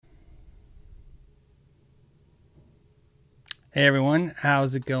Hey everyone,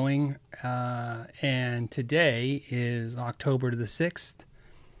 how's it going? And today is October the 6th,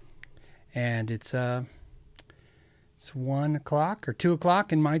 and it's 1 o'clock or 2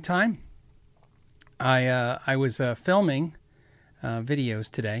 o'clock in my time. I was filming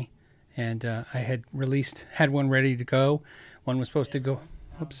videos today, and I had one ready to go. One was supposed to go.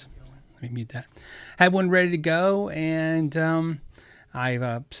 Oops, let me mute that. Had one ready to go, and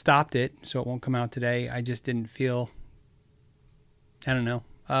I've stopped it so it won't come out today. I just didn't feel, I don't know,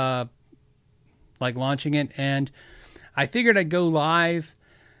 like launching it. And I figured I'd go live,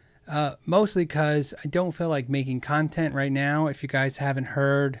 mostly because I don't feel like making content right now. If you guys haven't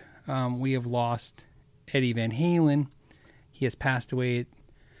heard, we have lost Eddie Van Halen. He has passed away at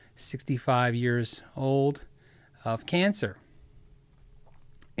 65 years old of cancer.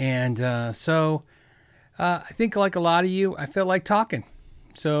 And I think, like a lot of you, I feel like talking.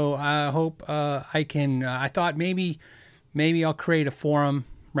 So I hope I can. I thought maybe I'll create a forum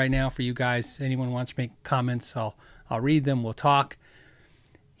right now for you guys. Anyone wants to make comments, I'll read them. We'll talk.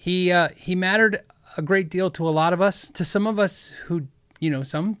 He mattered a great deal to a lot of us. To some of us who,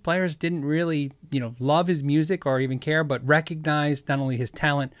 some players didn't really, love his music or even care, but recognized not only his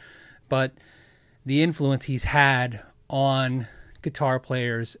talent, but the influence he's had on guitar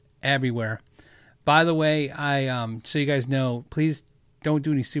players everywhere. By the way, so you guys know, please don't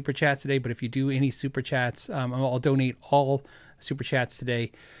do any super chats today, but if you do any super chats, I'll donate all super chats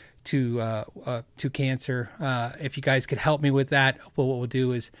today to cancer. If you guys could help me with that, what we'll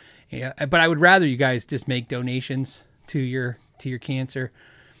do is, but I would rather you guys just make donations to your cancer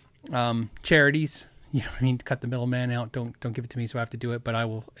charities. You know what I mean? Cut the middleman out. Don't give it to me so I have to do it. But I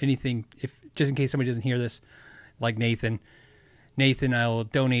will, anything, if just in case somebody doesn't hear this, like Nathan, I will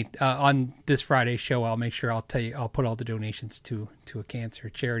donate on this Friday's show. I'll make sure I'll put all the donations to a cancer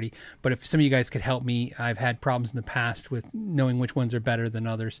charity. But if some of you guys could help me, I've had problems in the past with knowing which ones are better than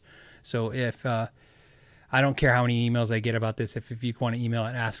others. So if I don't care how many emails I get about this, if you want to email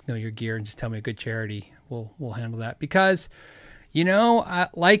at Ask Know Your Gear and just tell me a good charity, we'll handle that. Because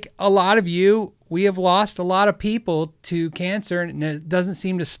like a lot of you, we have lost a lot of people to cancer, and it doesn't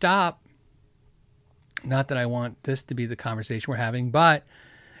seem to stop. Not that I want this to be the conversation we're having, but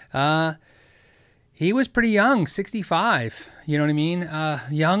he was pretty young, 65. You know what I mean?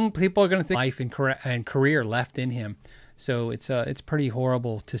 Young people are going to think life and career left in him. So it's pretty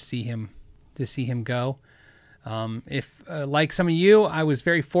horrible to see him go. If like some of you, I was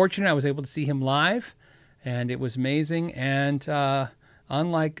very fortunate. I was able to see him live, and it was amazing. And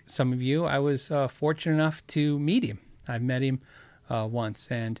unlike some of you, I was fortunate enough to meet him. I've met him once,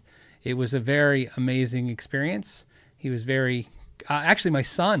 and it was a very amazing experience. He was very, actually my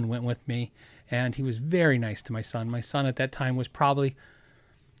son went with me, and he was very nice to my son. My son at that time was probably,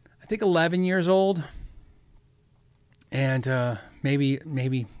 I think, 11 years old, and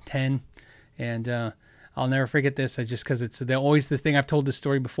maybe 10. And I'll never forget this, just because it's always the thing. I've told this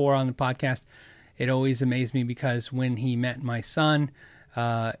story before on the podcast. It always amazed me because when he met my son,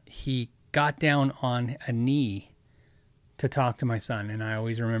 he got down on a knee to talk to my son, and I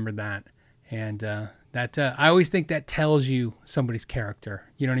always remembered that. And I always think that tells you somebody's character.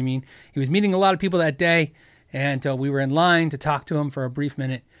 You know what I mean? He was meeting a lot of people that day, and we were in line to talk to him for a brief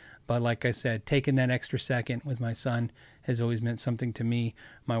minute. But like I said, taking that extra second with my son has always meant something to me,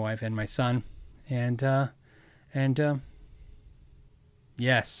 my wife, and my son. And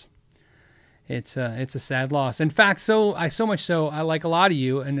yes, it's a sad loss. In fact, so much so, I, like a lot of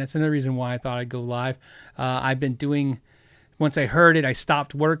you, and that's another reason why I thought I'd go live. I've been doing. Once I heard it, I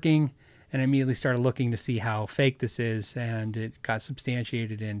stopped working and immediately started looking to see how fake this is, and it got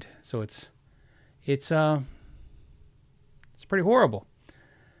substantiated, and so it's pretty horrible.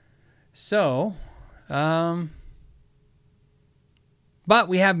 So, but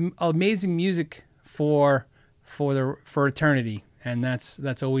we have amazing music for eternity, and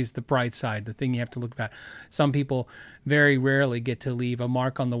that's always the bright side, the thing you have to look at. Some people very rarely get to leave a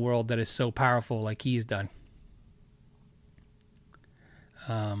mark on the world that is so powerful like he's done.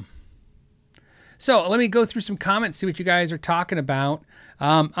 So let me go through some comments, see what you guys are talking about.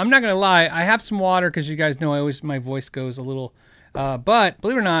 I'm not going to lie. I have some water because you guys know my voice goes a little, but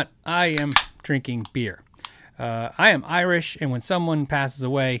believe it or not, I am drinking beer. I am Irish, and when someone passes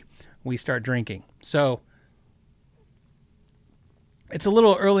away, we start drinking. So it's a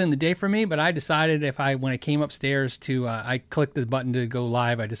little early in the day for me, but I decided when I came upstairs I clicked the button to go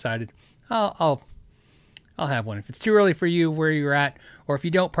live, I decided I'll have one. If it's too early for you where you're at, or if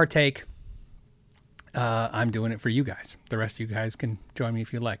you don't partake, I'm doing it for you guys. The rest of you guys can join me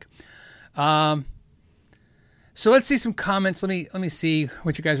if you like. So let's see some comments. Let me see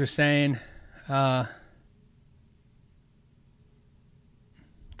what you guys are saying.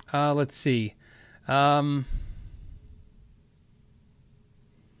 Let's see. Hold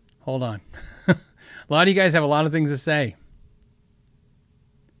on. A lot of you guys have a lot of things to say.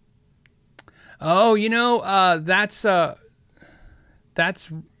 Oh, that's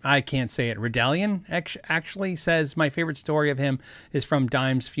I can't say it. Redelian actually says my favorite story of him is from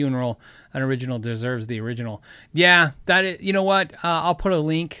Dime's funeral. An original deserves the original. Yeah, that is, you know what? I'll put a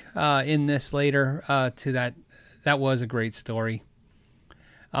link in this later to that. That was a great story.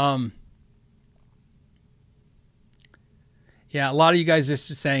 Yeah, a lot of you guys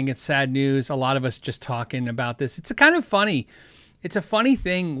just saying it's sad news. A lot of us just talking about this. It's a kind of funny. It's a funny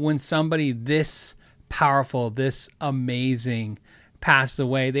thing when somebody this powerful, this amazing passed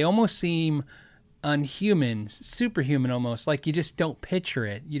away. They almost seem unhuman, superhuman almost, like you just don't picture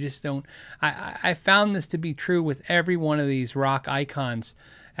it. You just don't. I found this to be true with every one of these rock icons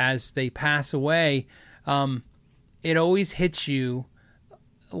as they pass away. It always hits you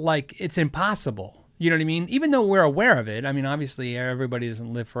like it's impossible. You know what I mean? Even though we're aware of it. I mean, obviously everybody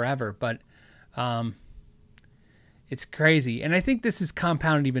doesn't live forever, but it's crazy. And I think this is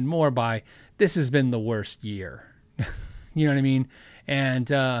compounded even more by this has been the worst year. You know what I mean?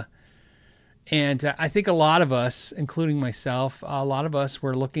 And I think a lot of us, including myself, a lot of us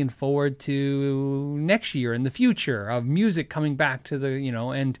were looking forward to next year and the future of music coming back to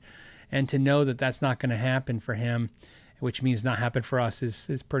the, and to know that that's not going to happen for him, which means not happen for us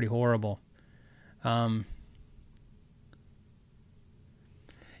is pretty horrible.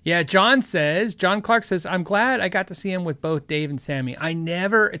 Yeah, John Clark says, I'm glad I got to see him with both Dave and Sammy.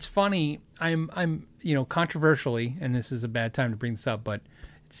 It's funny, I'm controversially, and this is a bad time to bring this up, but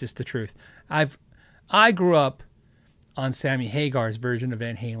it's just the truth. I grew up on Sammy Hagar's version of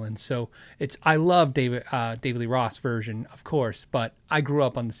Van Halen, so I love David Lee Roth's version, of course, but I grew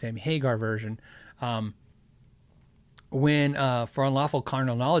up on the Sammy Hagar version. When For Unlawful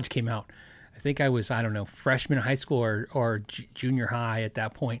Carnal Knowledge came out, I think I was, freshman in high school or junior high at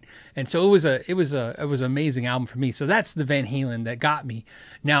that point. And so it was an amazing album for me. So that's the Van Halen that got me.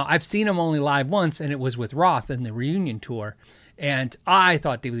 Now I've seen him only live once, and it was with Roth in the reunion tour. And I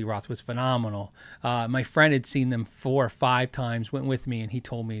thought David Lee Roth was phenomenal. My friend had seen them 4 or 5 times, went with me, and he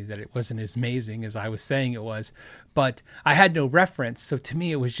told me that it wasn't as amazing as I was saying it was. But I had no reference. So to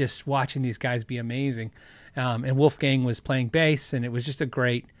me, it was just watching these guys be amazing. And Wolfgang was playing bass, and it was just a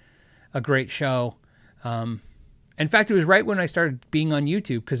great show. In fact, it was right when I started being on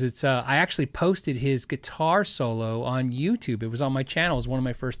YouTube, because I actually posted his guitar solo on YouTube. It was on my channel. It was one of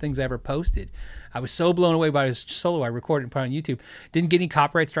my first things I ever posted. I was so blown away by his solo. I recorded and put it on YouTube. Didn't get any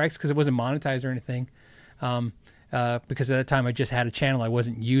copyright strikes because it wasn't monetized or anything. Because at that time I just had a channel I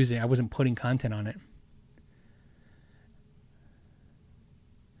wasn't putting content on it.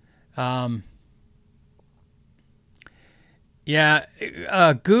 Yeah,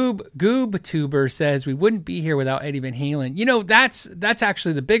 Goob Tuber says we wouldn't be here without Eddie Van Halen. That's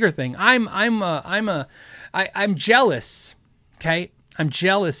actually the bigger thing. I'm jealous. Okay, I'm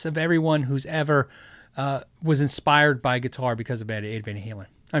jealous of everyone who's ever was inspired by guitar because of Eddie Van Halen.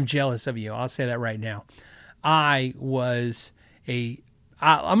 I'm jealous of you. I'll say that right now. I was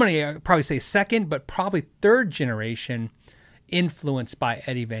I'm going to probably say second, but probably third generation influenced by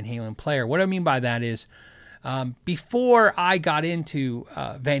Eddie Van Halen player. What I mean by that is, before I got into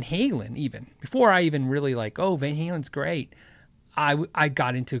Van Halen, even before I even really Van Halen's great, I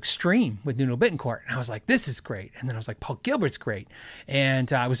got into Extreme with Nuno Bittencourt, and I was like, this is great. And then I was like, Paul Gilbert's great,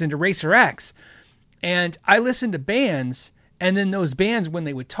 and I was into Racer X, and I listened to bands. And then those bands, when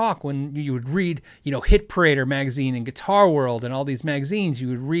they would talk, when you would read, Hit Parader magazine and Guitar World and all these magazines, you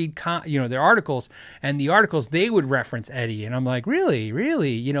would read, their articles, and the articles, they would reference Eddie. And I'm like, really?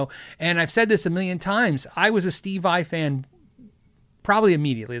 And I've said this a million times. I was a Steve Vai fan probably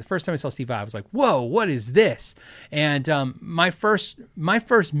immediately. The first time I saw Steve Vai, I was like, whoa, what is this? And my first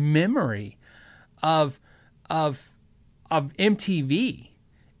memory of MTV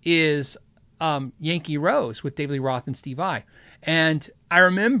is Yankee Rose with David Lee Roth and Steve Vai. And I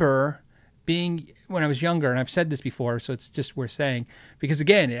remember when I was younger, and I've said this before, so it's just worth saying, because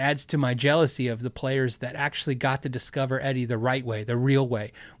again, it adds to my jealousy of the players that actually got to discover Eddie the right way, the real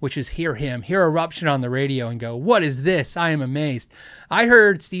way, which is hear Eruption on the radio and go, what is this? I am amazed. I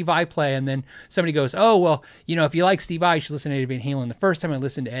heard Steve Vai play, and then somebody goes, oh, well, if you like Steve Vai, you should listen to Eddie Van Halen. The first time I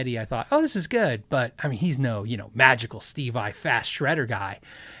listened to Eddie, I thought, oh, this is good. But I mean, he's no, magical Steve Vai fast shredder guy.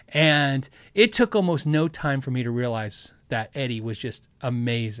 And it took almost no time for me to realize that Eddie was just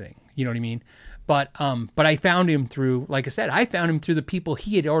amazing. You know what I mean? But I found him through, like I said, the people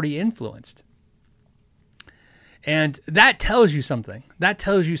he had already influenced. And that tells you something. That's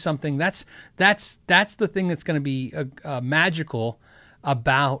the thing that's going to be magical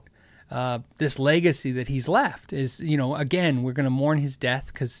about this legacy that he's left. Is, you know, again, we're going to mourn his death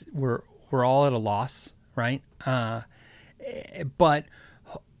because we're all at a loss, right? But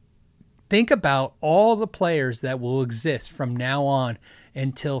think about all the players that will exist from now on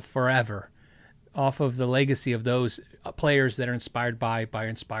until forever off of the legacy of those players that are inspired by.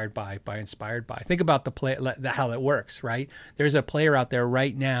 Think about how that works, right? There's a player out there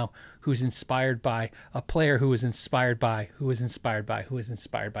right now who's inspired by a player who was inspired by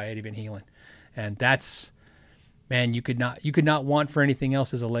Eddie Van Halen. And that's, man, you could not want for anything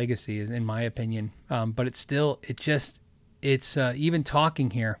else as a legacy, in my opinion. But it's even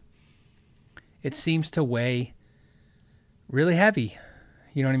talking here, it seems to weigh really heavy.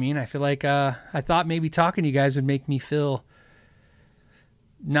 You know what I mean? I feel like I thought maybe talking to you guys would make me feel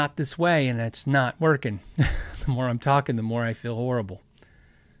not this way, and it's not working. The more I'm talking, the more I feel horrible.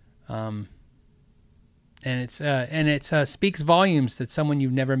 And it speaks volumes that someone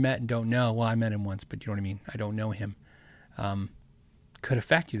you've never met and don't know. Well, I met him once, but you know what I mean? I don't know him. Could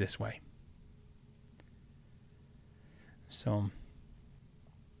affect you this way. So,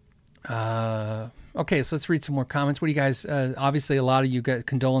 okay, so let's read some more comments. What do you guys, obviously a lot of you got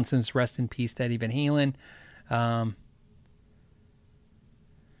condolences, rest in peace to Eddie Van Halen.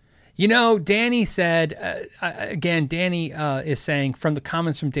 You know, Danny said, again, Danny is saying, from the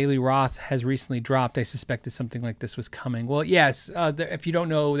comments from Daily Roth has recently dropped. I suspected something like this was coming. Well, yes, if you don't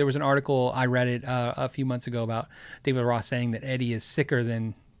know, there was an article, I read it a few months ago about David Roth saying that Eddie is sicker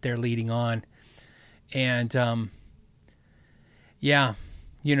than they're leading on. And, yeah,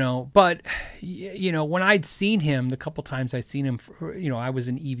 you know, but, you know, when I'd seen him, the couple times I'd seen him, you know, I was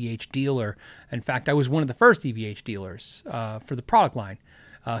an EVH dealer. In fact, I was one of the first EVH dealers for the product line.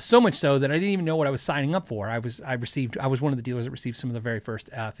 So much so that I didn't even know what I was signing up for. I was one of the dealers that received some of the very first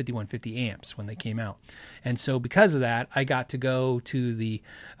 5150 amps when they came out. And so because of that, I got to go to the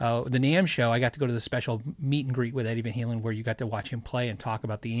NAMM show. I got to go to the special meet and greet with Eddie Van Halen where you got to watch him play and talk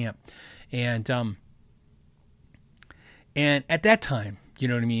about the amp. And at that time, you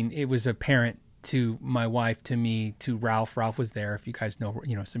know what I mean, it was apparent to my wife, to me, to Ralph. Ralph was there. If you guys know,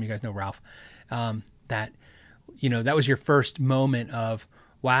 you know, some of you guys know Ralph, that, you know, that was your first moment of,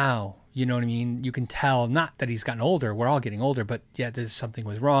 wow, you know what I mean? You can tell, not that he's gotten older. We're all getting older, but yeah, there's something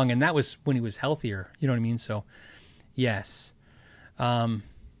was wrong. And that was when he was healthier. You know what I mean? So, yes. Nathan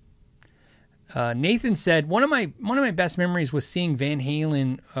said, one of my best memories was seeing Van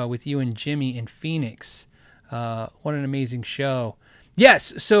Halen with you and Jimmy in Phoenix. What an amazing show.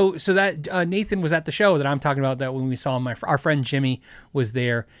 Yes. So that Nathan was at the show that I'm talking about, that when we saw him, our friend Jimmy was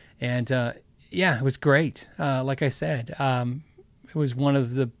there. And yeah, it was great. Like I said, it was one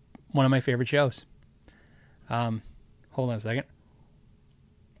of my favorite shows. Hold on a second.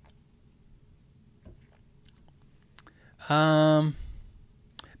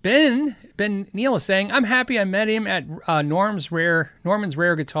 Ben Neal is saying, I'm happy I met him at Norman's Rare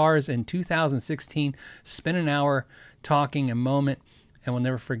Guitars in 2016. Spent an hour talking, a moment, and we'll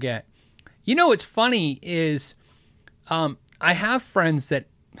never forget. You know what's funny is I have friends that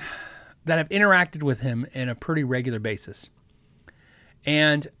have interacted with him in a pretty regular basis.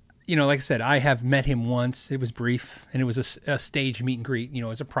 And, you know, like I said, I have met him once. It was brief, and it was a stage meet and greet. You know, it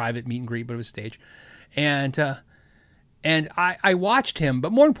was a private meet and greet, but it was stage. And I watched him,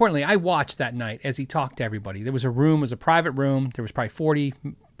 but more importantly, I watched that night as he talked to everybody. There was a room, it was a private room. There was probably 40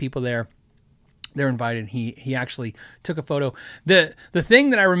 people there. They're invited. He actually took a photo. The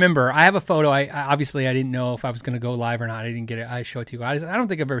thing that I remember, I have a photo. I obviously I didn't know if I was going to go live or not. I didn't get it. I showed it to you guys. I don't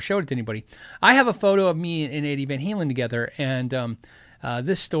think I've ever showed it to anybody. I have a photo of me and Eddie Van Halen together, and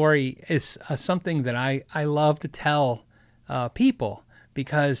this story is something that I love to tell people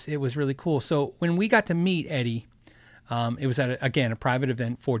because it was really cool. So when we got to meet Eddie, it was at, a private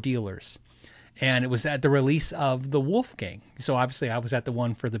event for dealers. And it was at the release of the Wolfgang. So obviously I was at the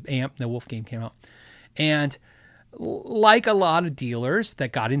one for the amp. The Wolfgang came out. And like a lot of dealers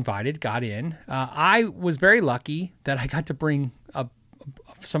that got invited, got in, I was very lucky that I got to bring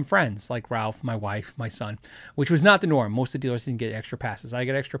some friends like Ralph, my wife, my son, which was not the norm. Most of the dealers didn't get extra passes. I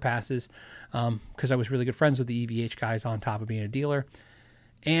got extra passes because I was really good friends with the EVH guys on top of being a dealer.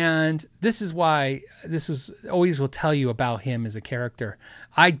 And this is why always will tell you about him as a character.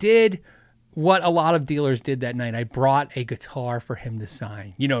 I did what a lot of dealers did that night. I brought a guitar for him to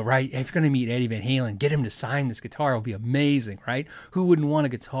sign. You know, right? If you're going to meet Eddie Van Halen, get him to sign this guitar. It'll be amazing, right? Who wouldn't want a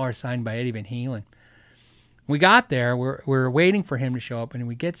guitar signed by Eddie Van Halen? We got there. We're waiting for him to show up. And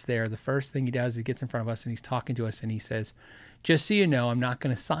when he gets there, the first thing he does, he gets in front of us and he's talking to us and he says, just so you know, I'm not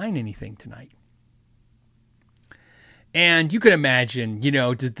going to sign anything tonight. And you can imagine,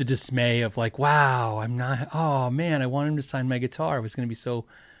 the dismay of like, wow, oh man, I want him to sign my guitar. It was going to be so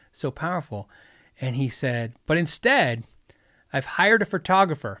powerful. And he said, but instead, I've hired a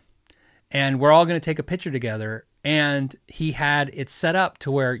photographer and we're all going to take a picture together. And he had it set up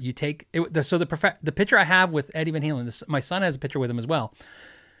to where you take it. So the picture I have with Eddie Van Halen, my son has a picture with him as well.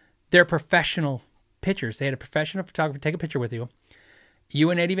 They're professional pictures. They had a professional photographer take a picture with you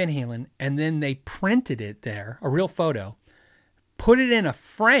and Eddie Van Halen, and then they printed it there, a real photo, put it in a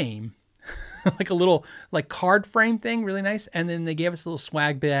frame, like a little card frame thing, really nice. And then they gave us a little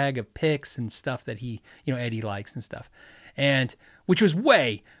swag bag of pics and stuff that Eddie likes and stuff. And which was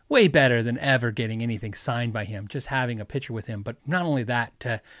way, way better than ever getting anything signed by him, just having a picture with him. But not only that,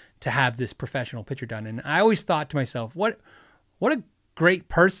 to have this professional picture done. And I always thought to myself, what a great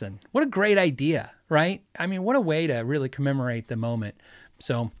person, what a great idea, right? I mean, what a way to really commemorate the moment.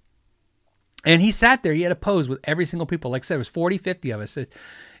 So, and he sat there, he had a pose with every single people. Like I said, it was 40, 50 of us.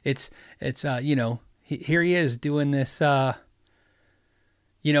 Here he is doing this, here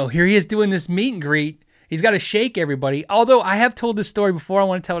he is doing this meet and greet. He's got to shake everybody. Although I have told this story before, I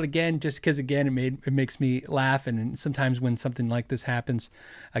want to tell it again, just because again, it makes me laugh. And sometimes when something like this happens,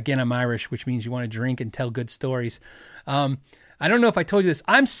 again, I'm Irish, which means you want to drink and tell good stories. I don't know if I told you this.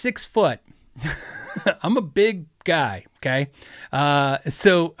 I'm 6 foot. I'm a big guy. Okay.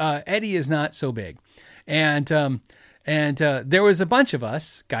 So Eddie is not so big. And there was a bunch of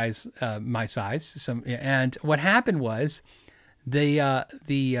us guys, my size, and what happened was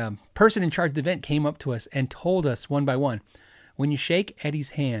the person in charge of the event came up to us and told us one by one, when you shake Eddie's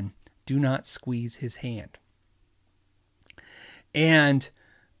hand, do not squeeze his hand. And,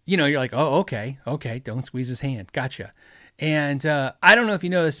 you're like, oh, okay. Don't squeeze his hand. Gotcha. And I don't know if you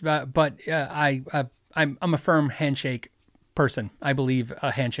know this, but I'm a firm handshake person. I believe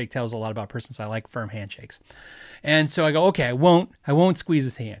a handshake tells a lot about a person, so I like firm handshakes. And so I go, okay, I won't squeeze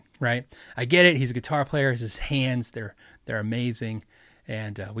his hand, right? I get it. He's a guitar player. His hands, they're amazing,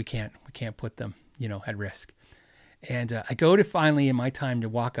 and we can't put them, at risk. And I go to finally in my time to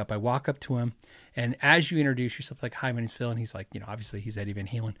walk up. I walk up to him, and as you introduce yourself, like, hi, my name's Phil, and he's like, obviously he's Eddie Van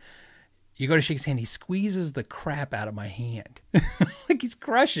Halen. You go to shake his hand, he squeezes the crap out of my hand. Like he's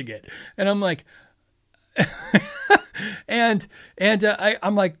crushing it. And I'm like,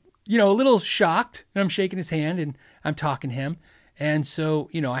 I'm like, a little shocked, and I'm shaking his hand and I'm talking to him. And so,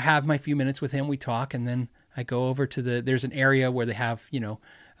 I have my few minutes with him, we talk, and then I go over to there's an area where they have,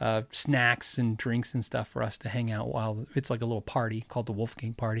 snacks and drinks and stuff for us to hang out while it's like a little party called the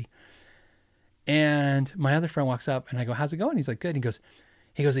Wolfgang Party. And my other friend walks up and I go, how's it going? He's like, good. And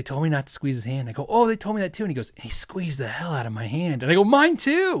he goes, they told me not to squeeze his hand. I go, oh, they told me that too. And he goes, and he squeezed the hell out of my hand. And I go, mine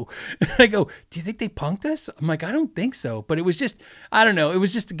too. And I go, do you think they punked us? I'm like, I don't think so. But it was just, I don't know. It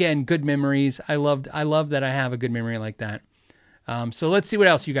was just, again, good memories. I love that I have a good memory like that. So let's see what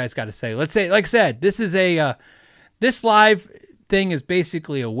else you guys got to say. Let's say, like I said, this is this live thing is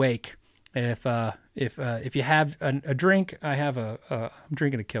basically a wake. If you have a drink, I'm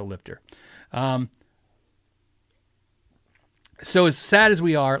drinking a Kill Lifter. So as sad as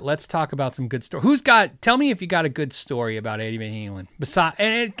we are, let's talk about some good stories. Tell me if you got a good story about Eddie Van Halen.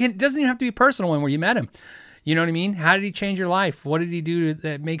 And it doesn't even have to be a personal one where you met him. You know what I mean? How did he change your life? What did he do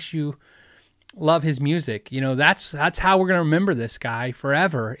that makes you love his music? That's how we're going to remember this guy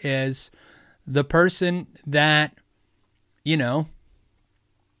forever, is the person that,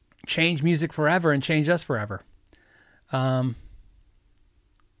 changed music forever and changed us forever.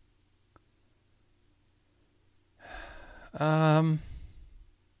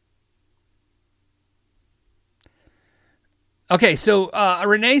 Okay, so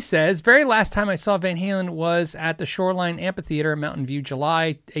Renee says, very last time I saw Van Halen was at the Shoreline Amphitheater in Mountain View,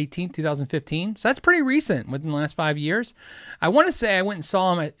 July 18th, 2015. So that's pretty recent, within the last 5 years. I want to say I went and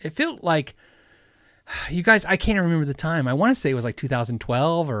saw him. It felt like, you guys, I can't remember the time. I want to say it was like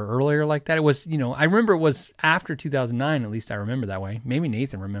 2012 or earlier like that. It was, I remember it was after 2009, at least I remember that way. Maybe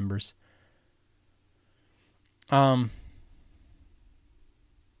Nathan remembers.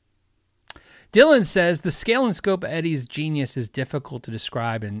 Dylan says, the scale and scope of Eddie's genius is difficult to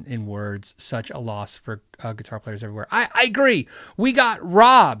describe in words. Such a loss for guitar players everywhere. I agree. We got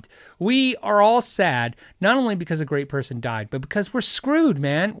robbed. We are all sad, not only because a great person died, but because we're screwed,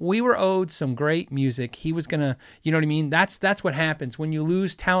 man. We were owed some great music. He was going to, you know what I mean? That's what happens when you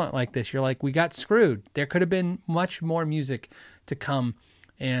lose talent like this. You're like, we got screwed. There could have been much more music to come,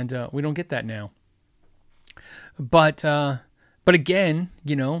 and we don't get that now. But again,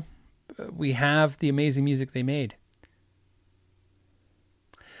 we have the amazing music they made.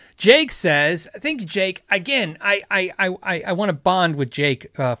 Jake says, thank you, Jake. Again, I want to bond with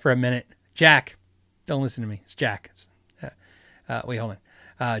Jake for a minute. Jack, don't listen to me. It's Jack. Wait, hold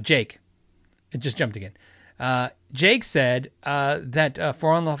on. Jake. It just jumped again. Jake said that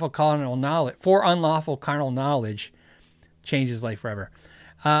for unlawful carnal knowledge changes life forever.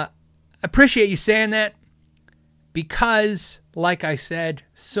 Appreciate you saying that, because, like I said,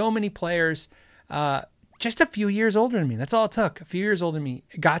 so many players, just a few years older than me, that's all it took, a few years older than me,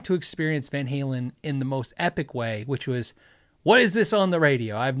 got to experience Van Halen in the most epic way, which was, what is this on the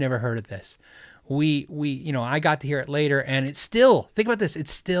radio? I've never heard of this. I got to hear it later, and it's still, think about this,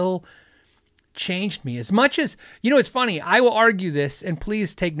 it's still changed me as much as, it's funny. I will argue this, and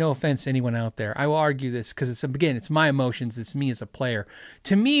please take no offense to anyone out there. I will argue this because it's my emotions. It's me as a player.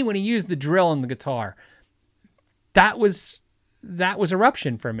 To me, when he used the drill on the guitar, that was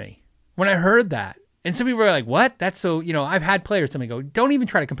Eruption for me when I heard that. And some people are like, what? That's so, I've had players tell me, go, don't even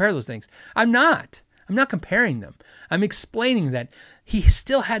try to compare those things. I'm not comparing them. I'm explaining that he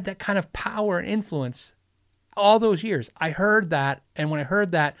still had that kind of power and influence all those years. I heard that, and when I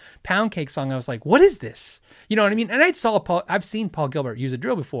heard that Pound Cake song, I was like, what is this? You know what I mean? And I've seen Paul Gilbert use a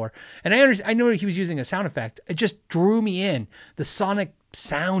drill before, and I know he was using a sound effect. It just drew me in. The sonic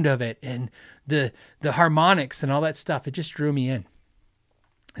sound of it and the harmonics and all that stuff, it just drew me in.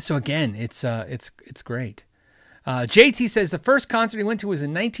 So again, it's great. JT says the first concert he went to was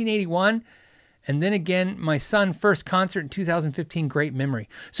in 1981. And then again, my son's first concert in 2015, great memory.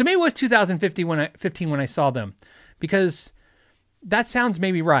 So maybe it was 2015 when I saw them, because that sounds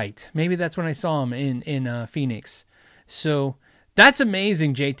maybe right. Maybe that's when I saw them in Phoenix. So that's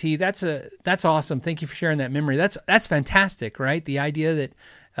amazing, JT. That's awesome. Thank you for sharing that memory. That's fantastic, right? The idea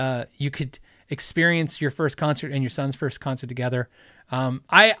that you could experience your first concert and your son's first concert together.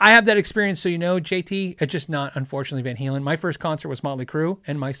 I have that experience, so JT. It's just not, unfortunately, Van Halen. My first concert was Motley Crue,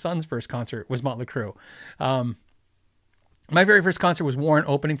 and my son's first concert was Motley Crue. My very first concert was Warrant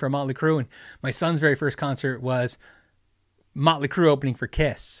opening for Motley Crue, and my son's very first concert was Motley Crue opening for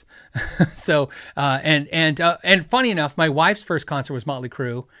Kiss. So, and funny enough, my wife's first concert was Motley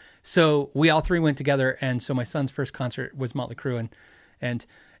Crue, so we all three went together, and so my son's first concert was Motley Crue, and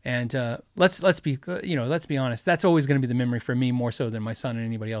let's be honest. That's always going to be the memory for me, more so than my son and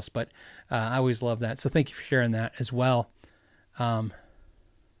anybody else. But I always love that. So thank you for sharing that as well.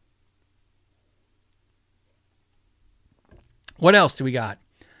 What else do we got?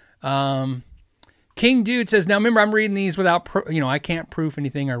 King Dude says, now remember, I'm reading these without, I can't proof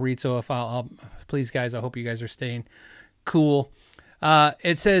anything or read. So if I'll please, guys, I hope you guys are staying cool.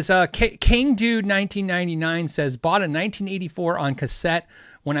 It says, King Dude 1999 says, bought a 1984 on cassette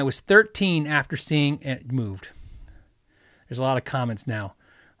when I was 13 after seeing it moved. There's a lot of comments now.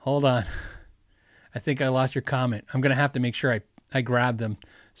 Hold on. I think I lost your comment. I'm going to have to make sure I grab them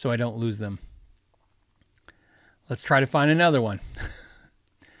so I don't lose them. Let's try to find another one.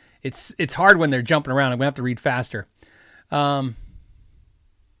 It's hard when they're jumping around. I'm going to have to read faster.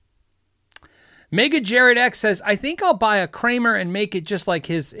 Mega Jared X says, I think I'll buy a Kramer and make it just like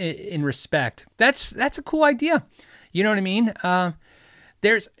his in Respect. That's a cool idea. You know what I mean?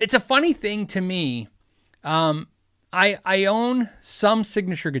 It's a funny thing to me. I own some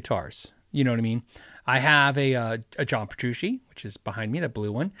signature guitars. You know what I mean? I have a John Petrucci, which is behind me, that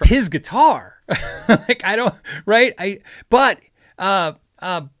blue one. His guitar. Like, I don't, right? But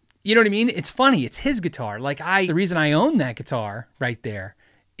you know what I mean? It's funny. It's his guitar. The reason I own that guitar right there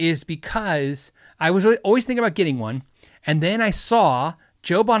is because I was always thinking about getting one. And then I saw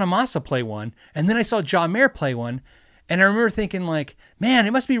Joe Bonamassa play one. And then I saw John Mayer play one. And I remember thinking, like, man,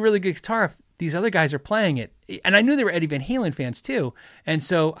 it must be a really good guitar if these other guys are playing it. And I knew they were Eddie Van Halen fans too. And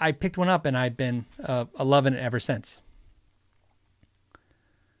so I picked one up, and I've been loving it ever since.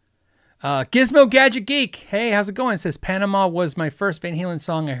 Gizmo Gadget Geek. Hey, how's it going? It says, Panama was my first Van Halen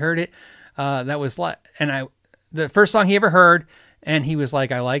song. I heard it. The first song he ever heard. And he was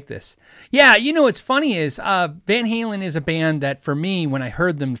like, I like this. Yeah, what's funny is Van Halen is a band that, for me, when I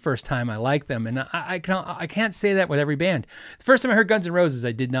heard them the first time, I liked them. And I can't say that with every band. The first time I heard Guns N' Roses,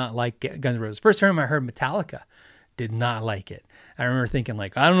 I did not like Guns N' Roses. First time I heard Metallica, did not like it. I remember thinking,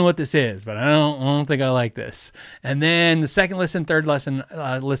 like, I don't know what this is, but I don't think I like this. And then the second listen, third listen,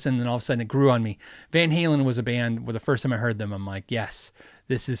 and all of a sudden it grew on me. Van Halen was a band where the first time I heard them, I'm like, yes,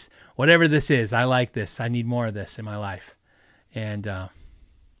 this is, whatever this is, I like this. I need more of this in my life. And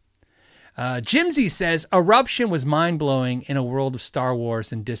Jimsy says, Eruption was mind-blowing in a world of Star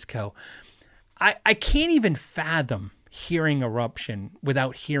Wars and disco. I can't even fathom hearing Eruption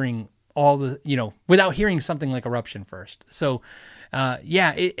without hearing without hearing something like Eruption first. So,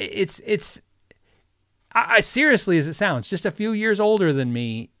 it's seriously, as it sounds, just a few years older than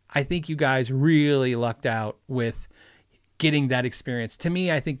me, I think you guys really lucked out with getting that experience. To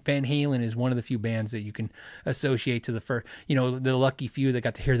me, I think Van Halen is one of the few bands that you can associate to the first, the lucky few that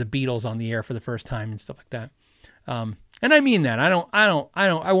got to hear the Beatles on the air for the first time and stuff like that. And I mean that.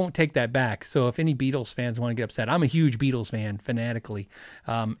 I won't take that back. So if any Beatles fans want to get upset, I'm a huge Beatles fan fanatically.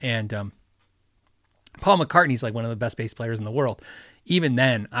 And Paul McCartney's like one of the best bass players in the world. Even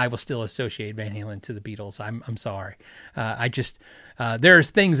then, I will still associate Van Halen to the Beatles. I'm sorry. There's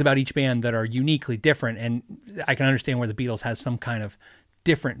things about each band that are uniquely different, and I can understand where the Beatles has some kind of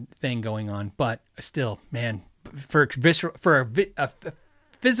different thing going on. But still, man, for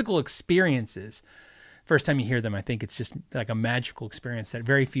physical experiences, first time you hear them, I think it's just like a magical experience that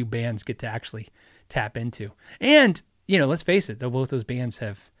very few bands get to actually tap into. And let's face it, both those bands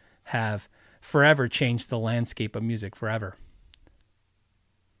have forever changed the landscape of music forever.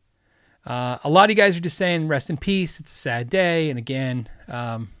 A lot of you guys are just saying rest in peace. It's a sad day. And again,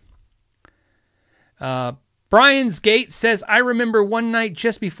 Brian's Gate says, I remember one night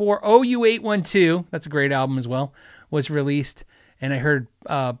just before OU812, that's a great album as well, was released. And I heard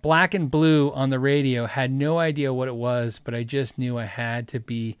Black and Blue on the radio. Had no idea what it was, but I just knew it had to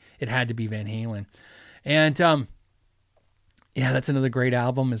be Van Halen. And yeah, that's another great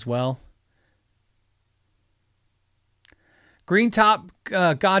album as well. Green Top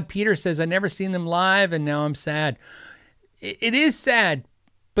God Peter says, I never seen them live and now I'm sad. It is sad,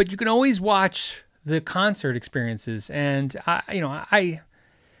 but you can always watch the concert experiences. And I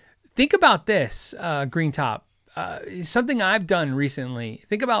think about this, Green Top. Something I've done recently.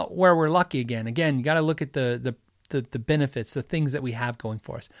 Think about where we're lucky again. Again, you got to look at the benefits, the things that we have going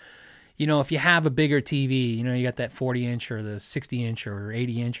for us. If you have a bigger TV, you got that 40-inch or the 60-inch or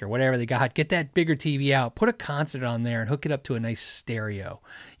 80-inch or whatever they got, get that bigger TV out, put a concert on there and hook it up to a nice stereo.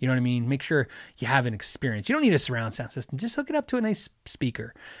 You know what I mean? Make sure you have an experience. You don't need a surround sound system. Just hook it up to a nice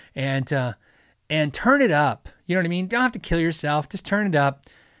speaker and turn it up. You know what I mean? Don't have to kill yourself. Just turn it up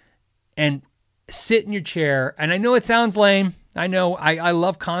and sit in your chair. And I know it sounds lame. I know I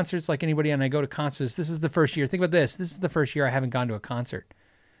love concerts like anybody, and I go to concerts. This is the first year. Think about this. This is the first year I haven't gone to a concert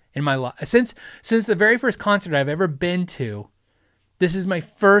in my life. Since the very first concert I've ever been to, this is my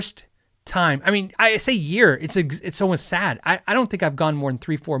first time. I mean, I say year. It's almost sad. I don't think I've gone more than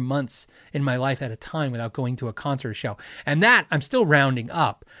 3-4 months in my life at a time without going to a concert or show. And that I'm still rounding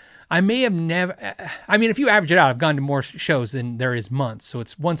up. I may have never, if you average it out, I've gone to more shows than there is months. So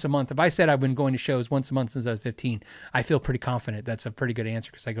it's once a month. If I said I've been going to shows once a month since I was 15, I feel pretty confident that's a pretty good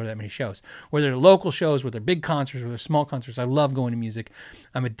answer because I go to that many shows. Whether they're local shows, whether they're big concerts, whether they're small concerts, I love going to music.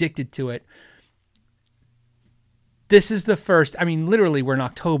 I'm addicted to it. This is the first, literally we're in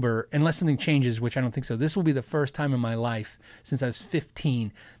October, unless something changes, which I don't think so. This will be the first time in my life since I was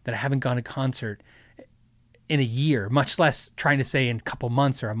 15 that I haven't gone to a concert in a year, much less trying to say in a couple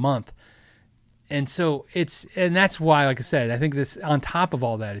months or a month. And so and that's why, like I said, I think this, on top of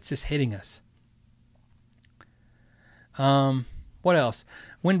all that, it's just hitting us. What else?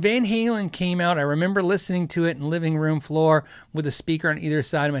 When Van Halen came out, I remember listening to it in the living room floor with a speaker on either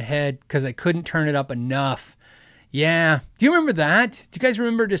side of my head because I couldn't turn it up enough. Yeah. Do you remember that? Do you guys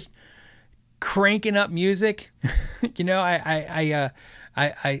remember just cranking up music?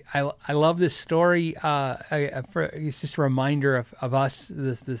 I love this story. It's just a reminder of us,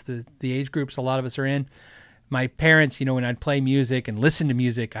 the age groups a lot of us are in. My parents, when I'd play music and listen to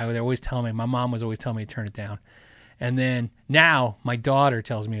music, I would always tell me, my mom was always telling me to turn it down. And then now my daughter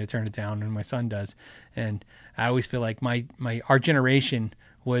tells me to turn it down and my son does. And I always feel like our generation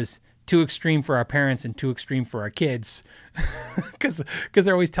was too extreme for our parents and too extreme for our kids because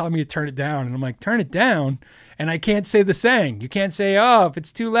they're always telling me to turn it down. And I'm like, turn it down? And I can't say the saying. You can't say, oh, if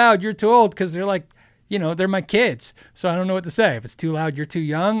it's too loud, you're too old, because they're like, they're my kids. So I don't know what to say. If it's too loud, you're too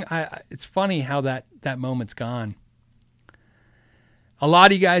young. It's funny how that moment's gone. A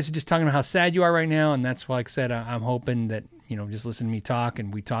lot of you guys are just talking about how sad you are right now. And that's why, like I said, I'm hoping that, just listen to me talk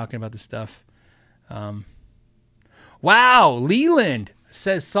and we talking about this stuff. Wow. Leland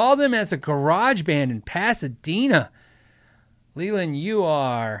says, saw them as a garage band in Pasadena. Leland, you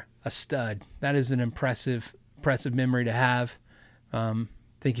are a stud. That is an impressive memory to have.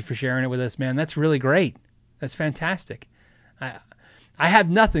 Thank you for sharing it with us, man. That's really great. That's fantastic. I have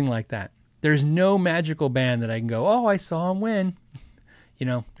nothing like that. There's no magical band that I can go, oh, I saw them win.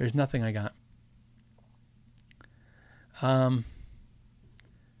 There's nothing I got.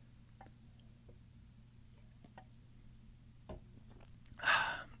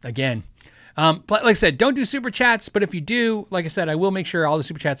 Again, like I said, don't do super chats, but if you do, like I said, I will make sure all the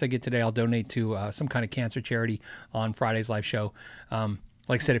super chats I get today, I'll donate to some kind of cancer charity on Friday's live show. Like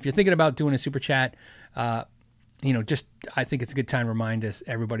I said, if you're thinking about doing a super chat, I think it's a good time to remind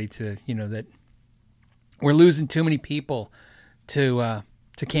everybody to, that We're losing too many people to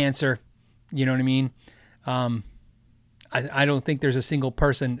cancer. You know what I mean? I don't think there's a single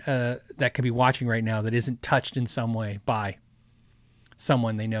person that could be watching right now that isn't touched in some way by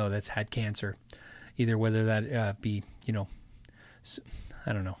someone they know that's had cancer. Either whether that be,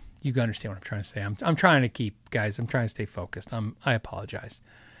 I don't know. You understand what I'm trying to say. I'm trying to I'm trying to stay focused. I apologize.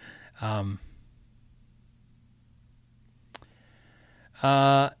 I'm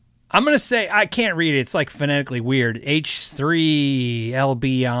going to say, I can't read it. It's like phonetically weird. H3L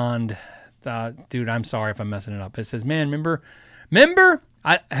Beyond. Dude, I'm sorry if I'm messing it up. It says, man, member.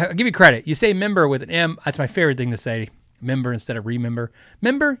 I'll give you credit. You say member with an M. That's my favorite thing to say. Member instead of remember.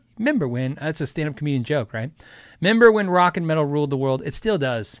 Member when. That's a stand-up comedian joke, right? Member when rock and metal ruled the world. It still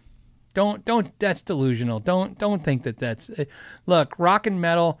does. Don't, that's delusional. Don't think that's, look, rock and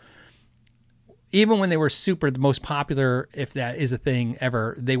metal, even when they were the most popular, if that is a thing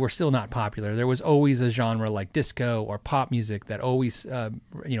ever, they were still not popular. There was always a genre like disco or pop music that always,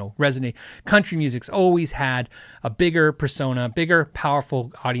 resonate. Country music's always had a bigger persona, bigger,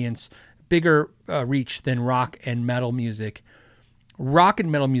 powerful audience, bigger reach than rock and metal music. Rock and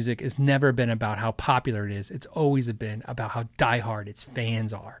metal music has never been about how popular it is. It's always been about how diehard its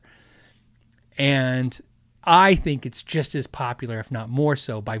fans are. And I think it's just as popular, if not more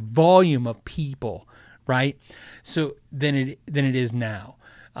so, by volume of people, right? So than it is now.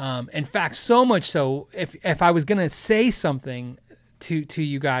 In fact, so much so, if I was going to say something to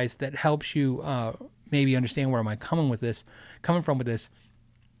you guys that helps you maybe understand where am I coming from with this,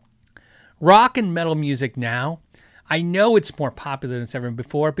 rock and metal music now, I know it's more popular than it's ever been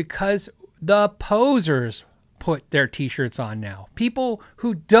before because the posers put their t-shirts on now. People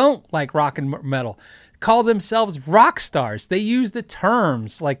who don't like rock and metal call themselves rock stars. They use the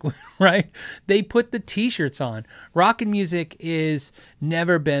terms like, right? They put the t-shirts on. Rock and music is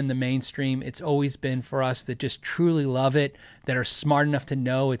never been the mainstream. It's always been for us that just truly love it, that are smart enough to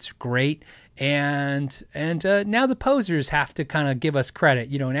know it's great. And now the posers have to kind of give us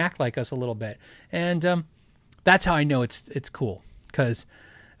credit, and act like us a little bit. And that's how I know it's cool. Because,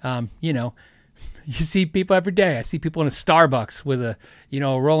 you see people every day. I see people in a Starbucks with a,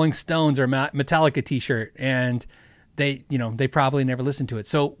 Rolling Stones or Metallica t-shirt, and they probably never listened to it.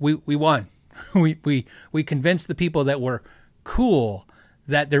 So we won. we convinced the people that were cool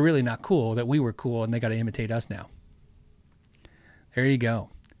that they're really not cool, that we were cool, and they got to imitate us now. There you go.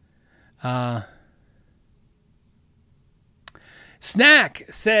 Snack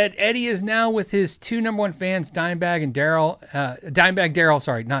said Eddie is now with his two number one fans, Dimebag and Daryl. Dimebag Daryl,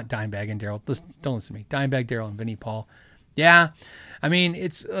 sorry, not Dimebag and Daryl. Don't listen to me. Dimebag Daryl and Vinnie Paul. Yeah, I mean,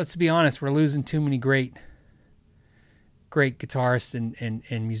 let's be honest, we're losing too many great guitarists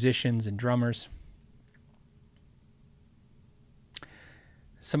and musicians and drummers.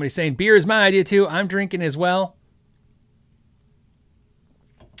 Somebody saying beer is my idea too. I'm drinking as well.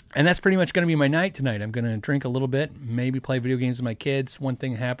 And that's pretty much going to be my night tonight. I'm going to drink a little bit, maybe play video games with my kids. One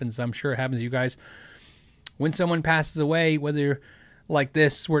thing happens, I'm sure it happens to you guys. When someone passes away, whether you're like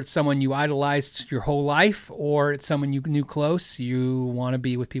this, where it's someone you idolized your whole life, or it's someone you knew close, you want to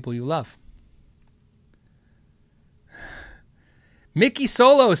be with people you love. Mickey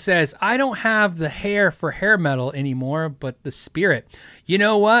Solo says, I don't have the hair for hair metal anymore, but the spirit. You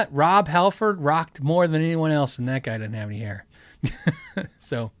know what? Rob Halford rocked more than anyone else, and that guy didn't have any hair.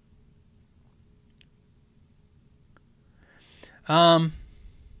 So...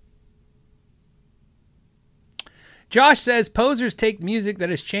 Josh says posers take music that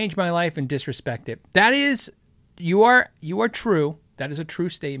has changed my life and disrespect it. That is, you are true. That is a true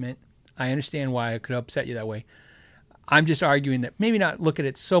statement. I understand why it could upset you that way. I'm just arguing that maybe not look at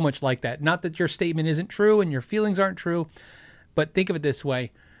it so much like that. Not that your statement isn't true and your feelings aren't true, but think of it this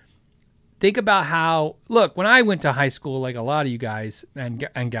way. Think about how, look, when I went to high school, like a lot of you guys and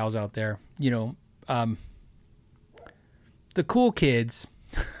gals out there, the cool kids,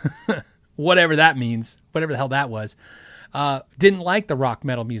 whatever that means, whatever the hell that was, didn't like the rock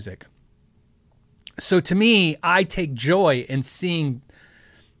metal music. So to me, I take joy in seeing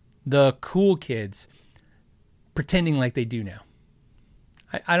the cool kids pretending like they do now.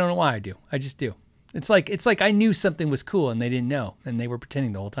 I don't know why I do. I just do. It's like I knew something was cool and they didn't know, and they were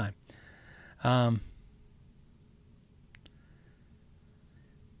pretending the whole time.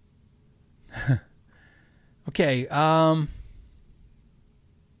 Okay.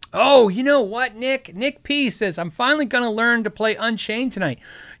 Oh, you know what, Nick? Nick P says, I'm finally going to learn to play Unchained tonight.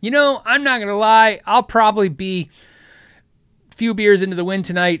 I'm not going to lie. I'll probably be a few beers into the wind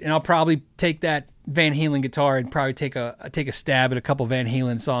tonight, and I'll probably take that Van Halen guitar and probably take a stab at a couple Van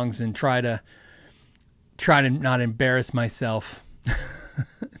Halen songs and try to not embarrass myself.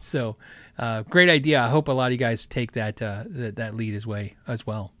 So Great idea. I hope a lot of you guys take that that lead as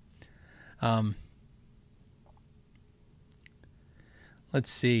well. Let's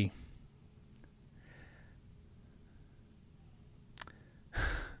see.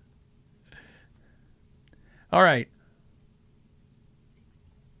 All right.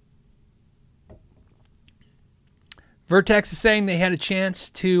 Vertex is saying they had a chance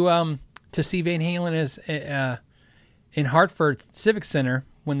to see Van Halen as in Hartford Civic Center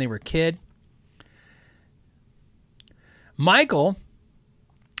when they were a kid. Michael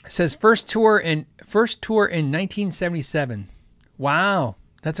says first tour in 1977. Wow,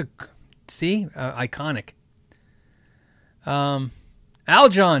 that's iconic.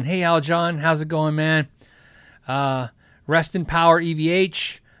 Aljon, hey Aljon, how's it going, man? Rest in Power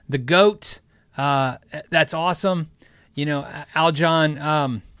EVH, the GOAT. That's awesome. You know,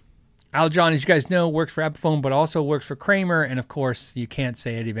 Aljon, as you guys know, works for Epiphone, but also works for Kramer. And of course, you can't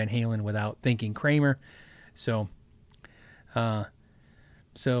say Eddie Van Halen without thinking Kramer. So yeah,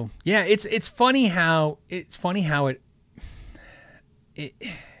 it's funny how it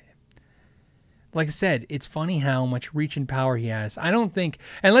like I said, it's funny how much reach and power he has. I don't think,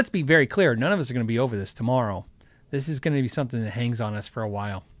 and let's be very clear, none of us are going to be over this tomorrow. This is going to be something that hangs on us for a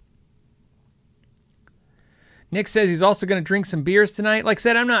while. Nick says he's also going to drink some beers tonight. Like I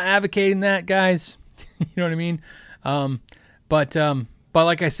said, I'm not advocating that, guys. You know what I mean? But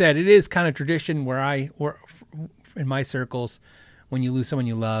like I said, it is kind of tradition where in my circles, when you lose someone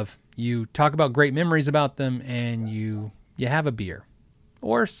you love, you talk about great memories about them, and you have a beer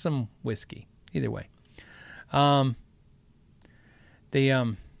or some whiskey. Either way. Some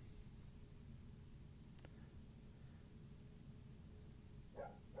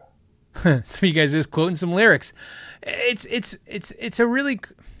of you guys just quoting some lyrics. It's really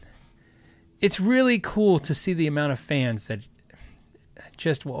cool to see the amount of fans that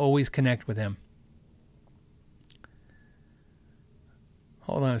just will always connect with him.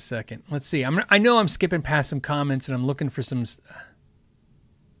 Hold on a second. Let's see. I know I'm skipping past some comments, and I'm looking for some.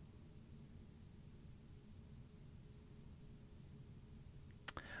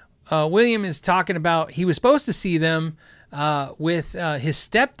 William is talking about he was supposed to see them with his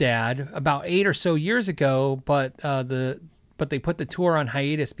stepdad about 8 or so years ago, but they put the tour on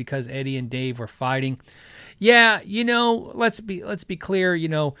hiatus because Eddie and Dave were fighting. Yeah, you know, let's be clear. You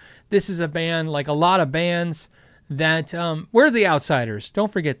know, this is a band like a lot of bands that we're the outsiders.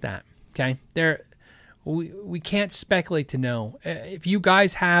 Don't forget that. Okay, we can't speculate to know if you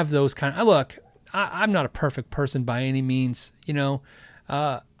guys have those kind of look. I'm not a perfect person by any means. You know.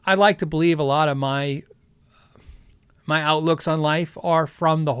 I like to believe a lot of my outlooks on life are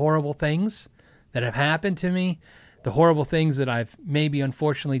from the horrible things that have happened to me, the horrible things that I've maybe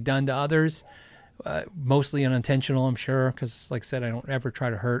unfortunately done to others, mostly unintentional, I'm sure, because like I said, I don't ever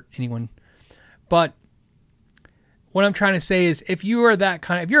try to hurt anyone. But what I'm trying to say is if you're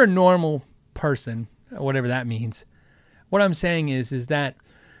a normal person, whatever that means, what I'm saying is that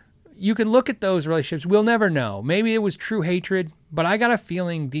you can look at those relationships. We'll never know. Maybe it was true hatred, but I got a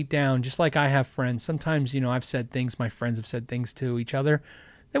feeling deep down, just like I have friends. Sometimes, you know, I've said things, my friends have said things to each other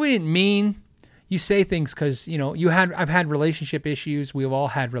that we didn't mean. You say things because, you know, I've had relationship issues. We've all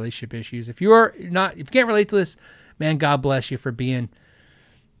had relationship issues. If you can't relate to this, man, God bless you for being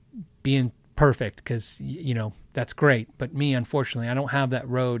perfect, because, you know, that's great. But me, unfortunately, I don't have that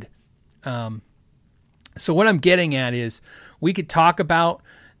road. So what I'm getting at is we could talk about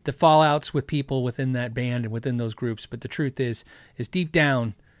the fallouts with people within that band and within those groups, but the truth is deep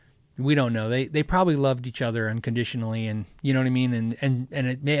down, we don't know. They probably loved each other unconditionally, and you know what I mean. And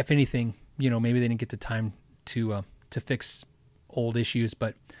it may, if anything, you know, maybe they didn't get the time to fix old issues.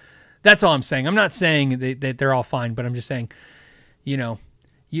 But that's all I'm saying. I'm not saying that they're all fine, but I'm just saying, you know,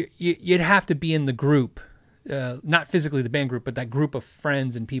 you'd have to be in the group, not physically the band group, but that group of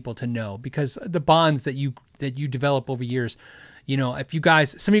friends and people to know, because the bonds that you develop over years. You know, if you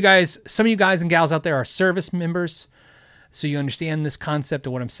guys, some of you guys and gals out there are service members, so you understand this concept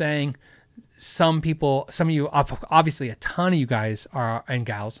of what I'm saying. Some of you, obviously a ton of you guys and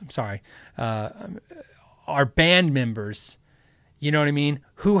gals, are band members. You know what I mean?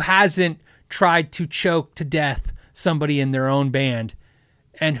 Who hasn't tried to choke to death somebody in their own band,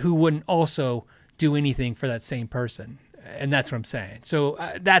 and who wouldn't also do anything for that same person? And that's what I'm saying. So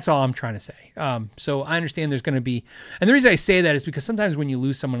that's all I'm trying to say. So I understand there's going to be, and the reason I say that is because sometimes when you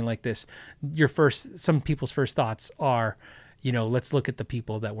lose someone like this, some people's first thoughts are, you know, let's look at the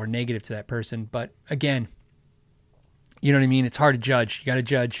people that were negative to that person. But again, you know what I mean? It's hard to judge. You got to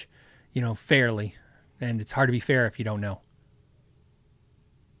judge, you know, fairly, and it's hard to be fair if you don't know.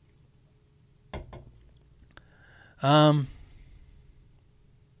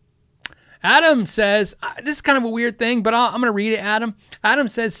 Adam says, this is kind of a weird thing, but I'm going to read it, Adam. Adam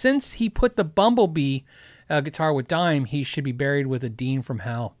says, since he put the Bumblebee guitar with Dime, he should be buried with a Dean from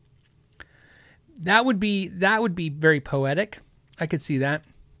Hell. That would be very poetic. I could see that.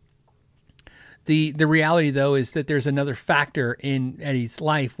 The reality, though, is that there's another factor in Eddie's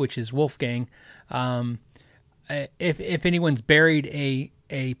life, which is Wolfgang. If anyone's buried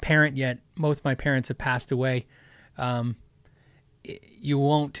a parent yet, both my parents have passed away. You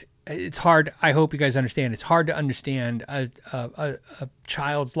won't. It's hard. I hope you guys understand. It's hard to understand a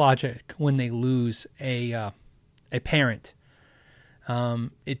child's logic when they lose a parent.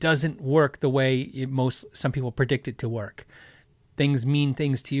 It doesn't work the way some people predict it to work. Things mean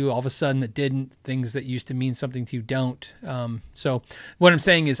things to you all of a sudden that didn't. Things that used to mean something to you don't. So what I'm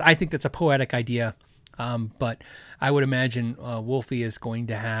saying is, I think that's a poetic idea. But I would imagine Wolfie is going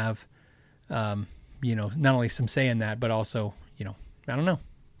to have, not only some say in that, but also, I don't know.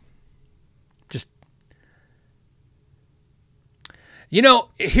 Just,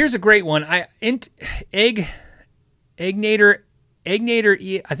 here's a great one. Eggnator,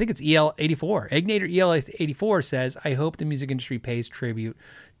 I think it's EL84. Eggnator EL84 says, I hope the music industry pays tribute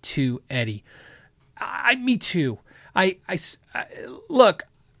to Eddie. Me too. I look,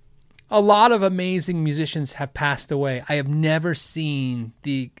 a lot of amazing musicians have passed away. I've never seen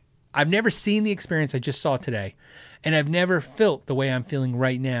the experience I just saw today. And I've never felt the way I'm feeling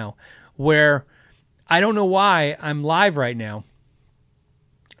right now, where I don't know why I'm live right now.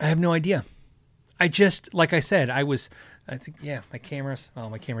 I have no idea. I just, like I said, my camera's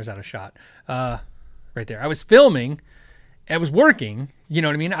out of shot. Right there. I was filming. I was working. You know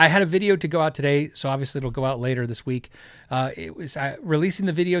what I mean? I had a video to go out today, so obviously it'll go out later this week. Releasing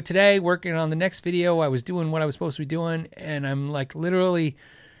the video today, working on the next video. I was doing what I was supposed to be doing, and I'm like literally,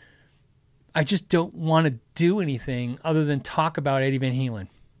 I just don't want to do anything other than talk about Eddie Van Halen.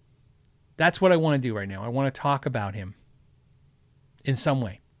 That's what I want to do right now. I want to talk about him in some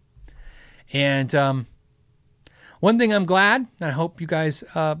way. And one thing I'm glad, and I hope you guys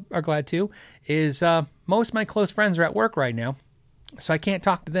are glad too, is most of my close friends are at work right now, so I can't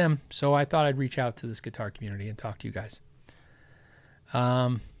talk to them. So I thought I'd reach out to this guitar community and talk to you guys.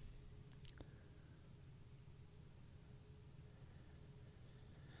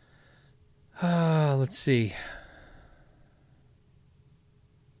 Let's see.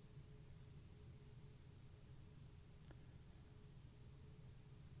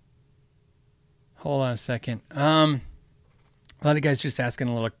 Hold on a second. A lot of guys just asking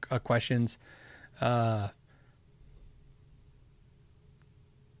a little questions.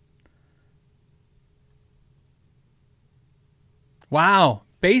 Wow.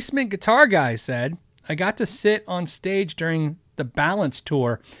 Basement Guitar Guy said, I got to sit on stage during the Balance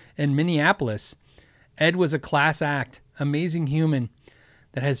Tour in Minneapolis. Ed was a class act, amazing human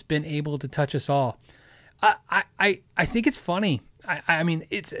that has been able to touch us all. I think it's funny. I mean,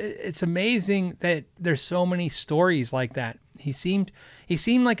 it's amazing that there's so many stories like that. He seemed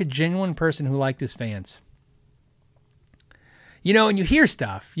like a genuine person who liked his fans. And you hear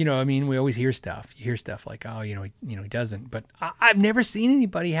stuff, we always hear stuff. You hear stuff like, oh, he doesn't. But I've never seen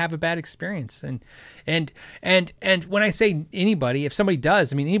anybody have a bad experience. And when I say anybody, if somebody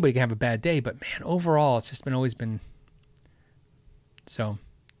does, anybody can have a bad day. But man, overall, it's just always been so.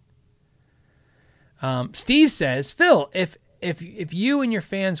 Steve says, Phil, if you and your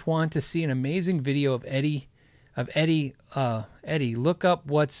fans want to see an amazing video of Eddie, look up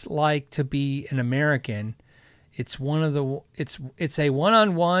What's Like to Be an American. It's a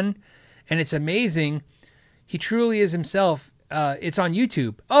one-on-one, and it's amazing. He truly is himself. It's on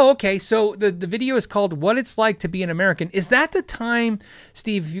YouTube. Oh, okay. So the video is called What It's Like to Be an American. Is that the time,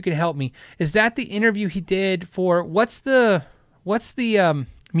 Steve, if you can help me, is that the interview he did for what's the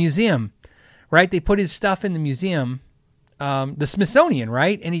museum, right? They put his stuff in the museum, the Smithsonian,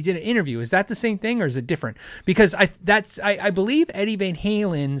 right? And he did an interview. Is that the same thing or is it different? Because I believe Eddie Van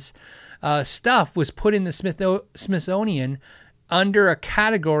Halen's stuff was put in the Smithsonian under a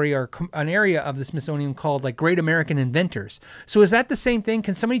category or an area of the Smithsonian called like Great American Inventors. So is that the same thing?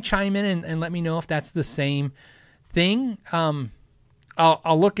 Can somebody chime in and let me know if that's the same thing?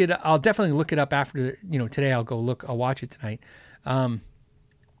 I'll look it. I'll definitely look it up after today. I'll watch it tonight.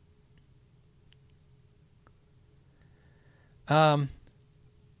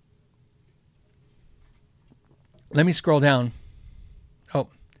 Let me scroll down. Oh.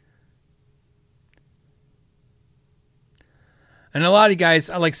 And a lot of you guys,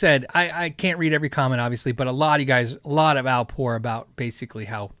 like I said, I can't read every comment, obviously, but a lot of you guys, a lot of outpour about basically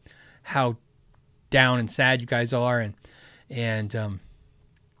how down and sad you guys are. And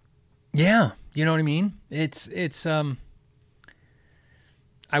yeah, you know what I mean? It's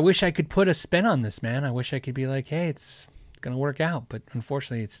I wish I could put a spin on this, man. I wish I could be like, hey, it's going to work out. But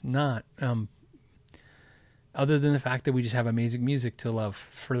unfortunately, it's not. Other than the fact that we just have amazing music to love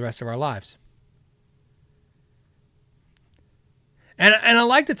for the rest of our lives. And I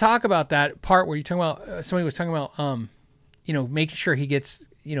like to talk about that part where you're talking about, somebody was talking about, making sure he gets,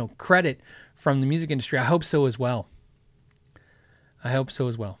 credit from the music industry. I hope so as well.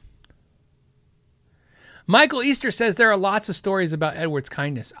 Michael Easter says there are lots of stories about Edward's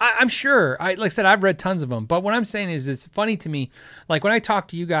kindness. I'm sure. Like I said, I've read tons of them. But what I'm saying is it's funny to me. Like when I talk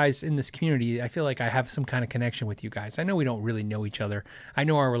to you guys in this community, I feel like I have some kind of connection with you guys. I know we don't really know each other. I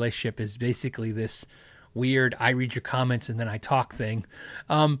know our relationship is basically this weird, I read your comments and then I talk thing.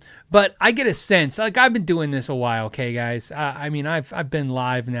 But I get a sense, like I've been doing this a while, okay, guys? I've been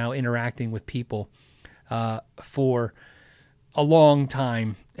live now interacting with people for a long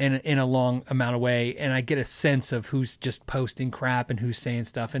time and in a long amount of way, and I get a sense of who's just posting crap and who's saying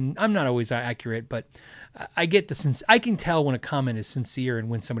stuff, and I'm not always accurate, but I get the sense. I can tell when a comment is sincere and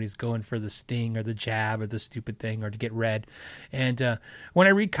when somebody's going for the sting or the jab or the stupid thing or to get read. And when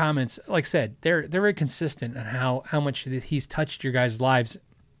I read comments, like I said, they're very consistent on how much he's touched your guys' lives.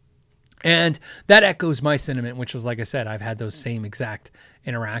 And that echoes my sentiment, which is, like I said, I've had those same exact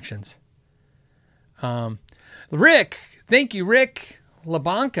interactions. Rick, thank you, Rick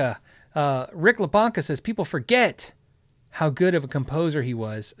LaBanca. Rick LaBanca says, people forget how good of a composer he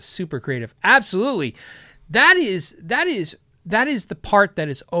was. Super creative. Absolutely. That is the part that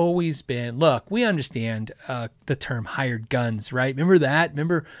has always been, look, we understand the term hired guns, right? Remember that?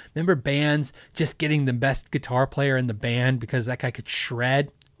 Remember bands just getting the best guitar player in the band because that guy could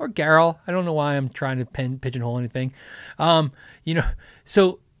shred? Or Garrel. I don't know why I'm trying to pigeonhole anything. And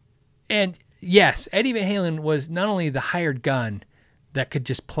yes, Eddie Van Halen was not only the hired gun that could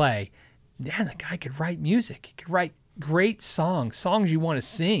just play. Man, the guy could write music. He could write great songs you want to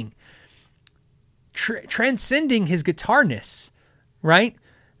sing. Transcending his guitarness, right?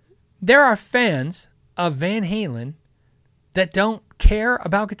 There are fans of Van Halen that don't care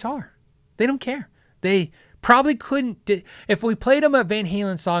about guitar. They don't care. They probably couldn't. If we played them a Van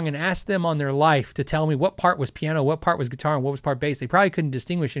Halen song and asked them on their life to tell me what part was piano, what part was guitar, and what was part bass, they probably couldn't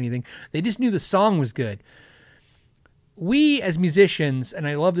distinguish anything. They just knew the song was good. We as musicians, and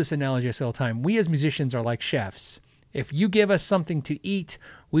I love this analogy I say all the time, we as musicians are like chefs. If you give us something to eat,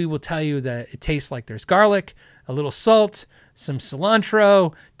 we will tell you that it tastes like there's garlic, a little salt, some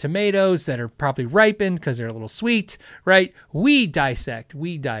cilantro, tomatoes that are probably ripened because they're a little sweet, right? We dissect,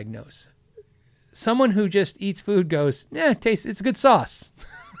 we diagnose. Someone who just eats food goes, it's a good sauce.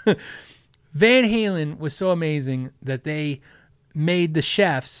 Van Halen was so amazing that they made the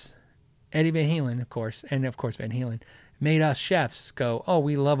chefs, Eddie Van Halen, of course, and of course Van Halen, made us chefs go, oh,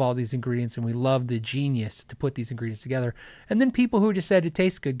 we love all these ingredients and we love the genius to put these ingredients together. And then people who just said it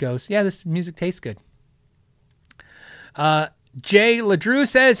tastes good goes, yeah, this music tastes good. Jay LaDrew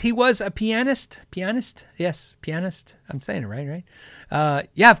says he was a pianist. Pianist? Yes, pianist. I'm saying it right?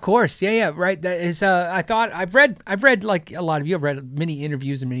 Yeah, of course. Yeah, right. That is, I thought I've read like a lot of you, I've read many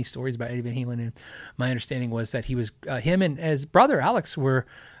interviews and many stories about Eddie Van Halen, and my understanding was that he was, him and his brother Alex were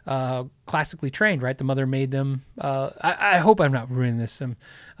classically trained, right? The mother made them. I hope I'm not ruining this.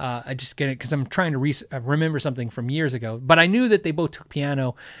 I just get it because I'm trying to remember something from years ago. But I knew that they both took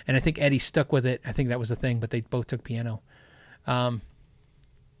piano, and I think Eddie stuck with it. I think that was the thing, but they both took piano. Zendiva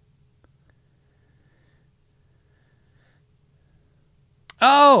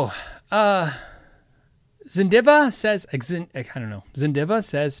says, Zendiva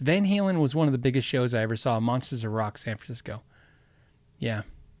says, Van Halen was one of the biggest shows I ever saw, Monsters of Rock, San Francisco. Yeah.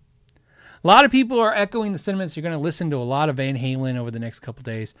 A lot of people are echoing the sentiments. You're going to listen to a lot of Van Halen over the next couple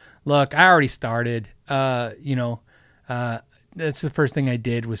days. Look, I already started. That's the first thing I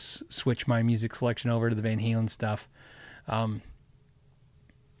did was switch my music selection over to the Van Halen stuff.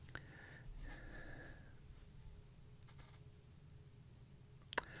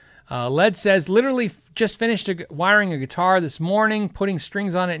 Led says, literally just finished wiring a guitar this morning, putting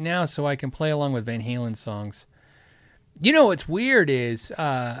strings on it now so I can play along with Van Halen songs. You know what's weird is,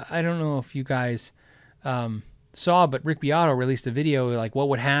 I don't know if you guys saw, but Rick Beato released a video like what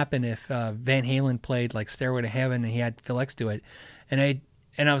would happen if Van Halen played like Stairway to Heaven and he had Phil X do it. And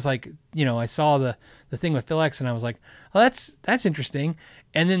I was like, I saw the thing with Phil X and I was like, oh, that's interesting.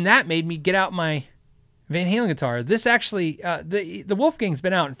 And then that made me get out my Van Halen guitar. This actually, the Wolfgang's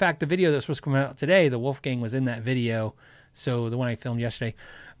been out. In fact, the video that was supposed to come out today, the Wolfgang was in that video. So the one I filmed yesterday.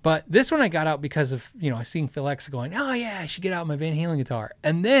 But this one I got out because of, I seen Phil X going, oh yeah, I should get out my Van Halen guitar.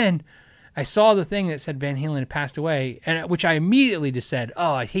 And then I saw the thing that said Van Halen had passed away, and which I immediately just said,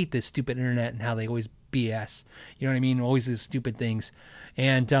 "Oh, I hate this stupid internet and how they always BS." You know what I mean? Always these stupid things.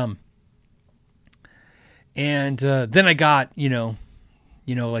 And then I got,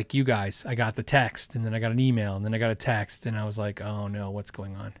 like you guys, I got the text, and then I got an email, and then I got a text, and I was like, "Oh no, what's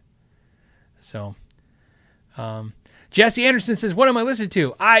going on?" So, Jesse Anderson says, "What am I listening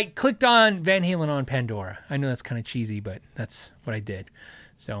to?" I clicked on Van Halen on Pandora. I know that's kind of cheesy, but that's what I did.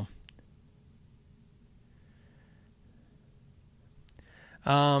 So,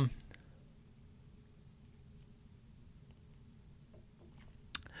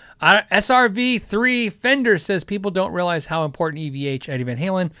 SRV3 Fender says people don't realize how important EVH Eddie Van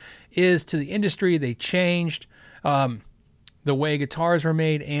Halen is to the industry. They changed the way guitars were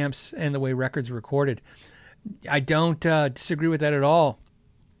made, amps, and the way records were recorded. I don't disagree with that at all.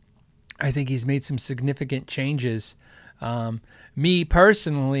 I think he's made some significant changes. Me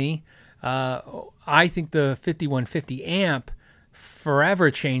personally, I think the 5150 amp forever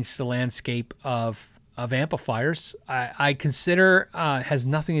changed the landscape of amplifiers. I consider has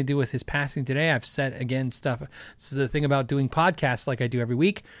nothing to do with his passing today. I've said, again, stuff. This is the thing about doing podcasts like I do every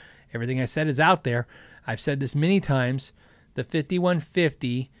week. Everything I said is out there. I've said this many times. The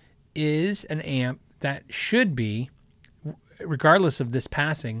 5150 is an amp that should be, regardless of this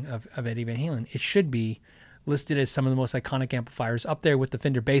passing of Eddie Van Halen, it should be listed as some of the most iconic amplifiers, up there with the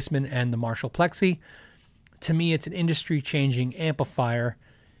Fender Bassman and the Marshall Plexi. To me, it's an industry-changing amplifier,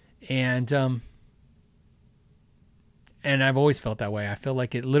 and I've always felt that way. I feel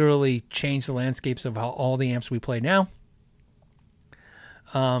like it literally changed the landscapes of how all the amps we play now.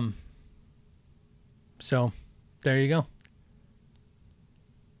 So there you go.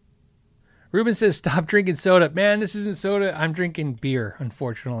 Ruben says, "Stop drinking soda." Man, this isn't soda. I'm drinking beer,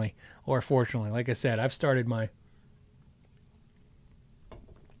 unfortunately. Or fortunately. Like I said, I've started my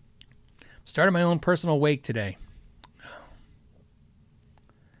own personal wake today.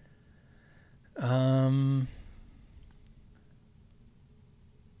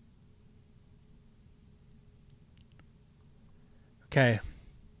 Okay.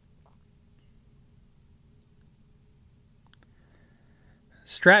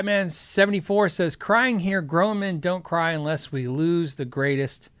 Stratman74 says, "Crying here, grown men don't cry unless we lose the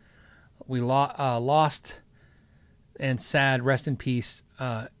greatest. We lost and sad. Rest in peace,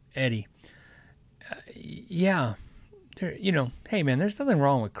 Eddie." Yeah. Hey man, there's nothing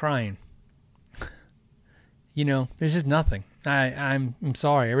wrong with crying. There's just nothing. I'm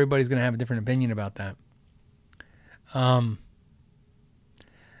sorry. Everybody's going to have a different opinion about that.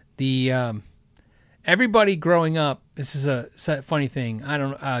 Everybody growing up, this is a funny thing. I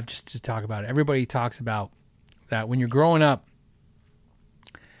don't just to talk about it. Everybody talks about that when you're growing up,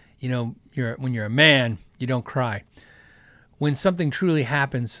 when you're a man, you don't cry. When something truly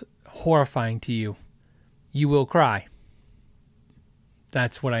happens horrifying to you, you will cry.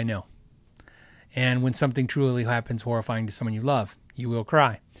 That's what I know. And when something truly happens horrifying to someone you love, you will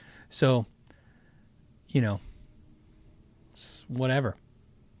cry. So, whatever.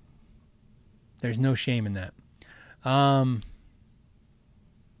 There's no shame in that.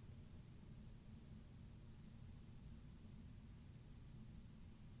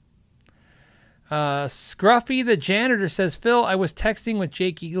 Scruffy the janitor says, "Phil, I was texting with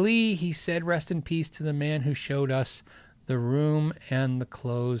Jakey Lee. He said, rest in peace to the man who showed us the room and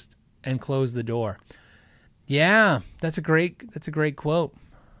closed the door." Yeah, that's a great quote.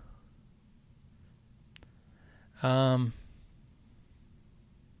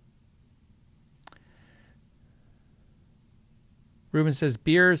 Ruben says,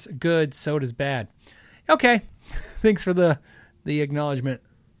 "Beer's good, soda's bad." Okay. Thanks for the acknowledgement.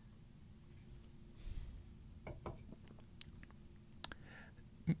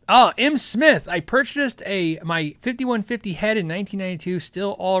 Oh, M. Smith. "I purchased my 5150 head in 1992,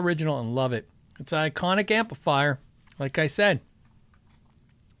 still all original, and love it. It's an iconic amplifier, like I said."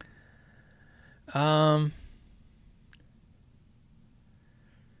 So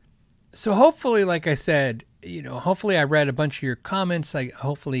hopefully, like I said, hopefully I read a bunch of your comments.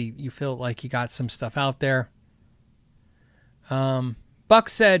 Hopefully you feel like you got some stuff out there. Buck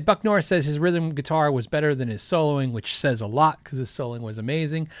Norris says his rhythm guitar was better than his soloing, which says a lot because his soloing was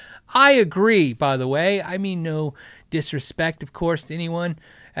amazing. I agree, by the way. I mean, no disrespect, of course, to anyone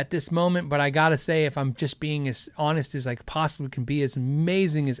at this moment, but I gotta say, if I'm just being as honest as I possibly can be, as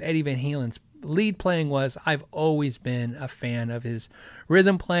amazing as Eddie Van Halen's lead playing was, I've always been a fan of his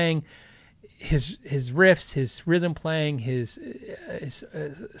rhythm playing, his riffs, his rhythm playing, his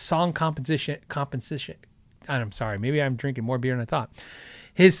song composition. I'm sorry, maybe I'm drinking more beer than I thought.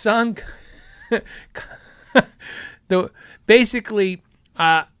 His song, basically,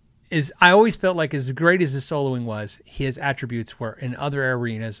 I always felt like as great as his soloing was, his attributes were in other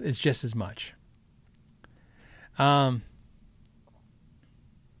arenas is just as much.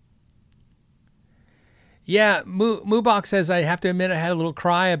 Yeah, Moobox says, I have to admit I had a little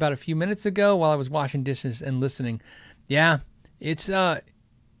cry about a few minutes ago while I was washing dishes and listening. Yeah, it's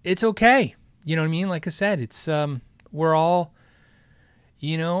okay. You know what I mean? Like I said, it's we're all,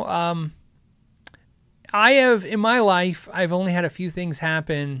 I have in my life, I've only had a few things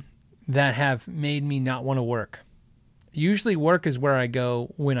happen that have made me not want to work. Usually work is where I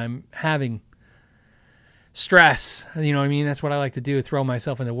go when I'm having stress. You know what I mean? That's what I like to do, throw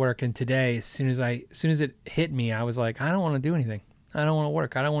myself into work. And today, as soon as it hit me, I was like, I don't want to do anything. I don't want to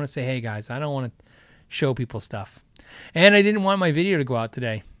work. I don't want to say, hey guys, I don't want to show people stuff. And I didn't want my video to go out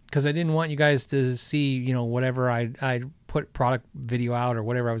today because I didn't want you guys to see, whatever I put product video out or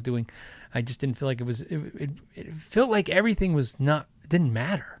whatever I was doing. I just didn't feel like it felt like everything didn't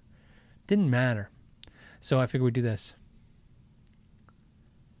matter. Didn't matter. So I figured we'd do this.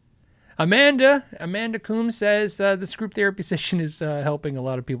 Amanda Coombs says this group therapy session is helping a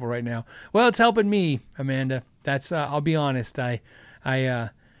lot of people right now. Well, it's helping me, Amanda. That's I'll be honest. I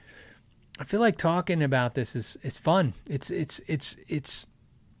feel like talking about this is fun. It's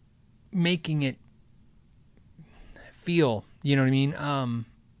making it feel, you know what I mean?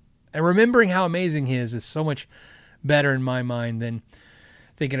 And remembering how amazing he is so much better in my mind than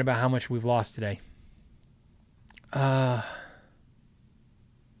thinking about how much we've lost today.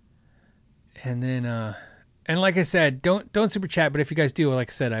 And then, and like I said, don't super chat. But if you guys do, like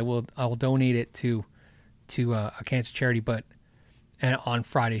I said, I will donate it to a cancer charity. But on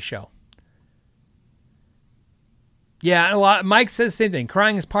Friday's show, yeah, Mike says the same thing.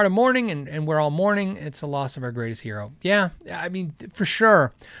 Crying is part of mourning, and we're all mourning. It's a loss of our greatest hero. Yeah, I mean for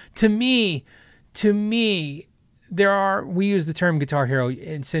sure. To me, we use the term guitar hero,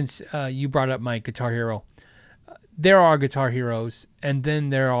 and since you brought up Mike, guitar hero, there are guitar heroes, and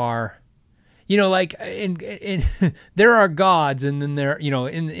then there are. Like in there are gods, and then there,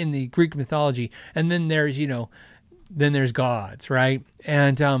 in the Greek mythology, and then there's gods, right?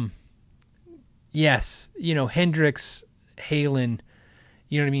 And yes, Hendrix, Halen,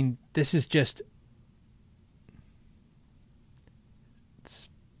 you know what I mean? This is just it's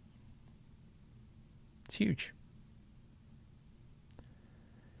huge.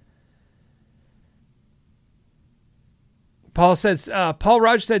 Paul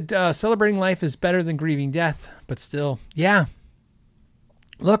Rogers said, celebrating life is better than grieving death, but still, yeah.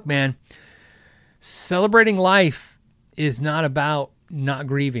 Look, man, celebrating life is not about not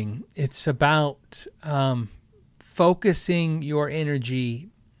grieving. It's about focusing your energy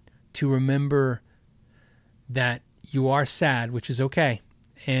to remember that you are sad, which is okay.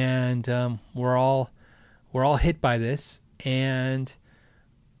 And we're all hit by this.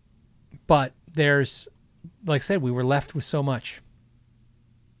 But there's, like I said, we were left with so much.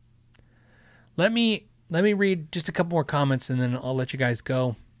 Let me read just a couple more comments and then I'll let you guys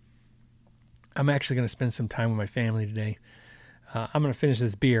go. I'm actually going to spend some time with my family today. I'm going to finish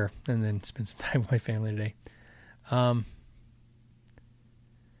this beer and then spend some time with my family today.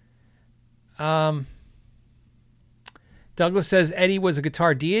 Douglas says Eddie was a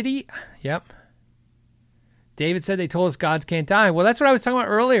guitar deity. Yep. David said they told us gods can't die. Well, that's what I was talking about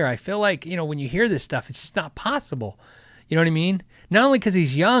earlier. I feel like, when you hear this stuff, it's just not possible. You know what I mean? Not only because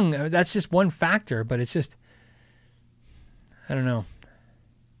he's young, that's just one factor, but it's just, I don't know.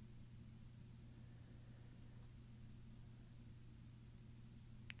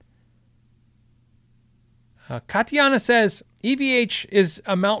 Katiana says, EVH is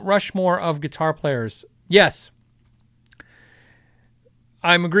a Mount Rushmore of guitar players. Yes.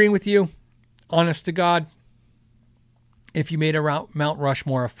 I'm agreeing with you. Honest to God. If you made a Mount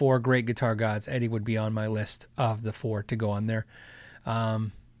Rushmore of 4 great guitar gods, Eddie would be on my list of the 4 to go on there.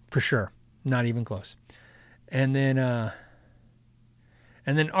 For sure. Not even close. And then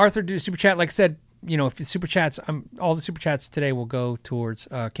Arthur did a super chat. Like I said, if the super chats, all the super chats today will go towards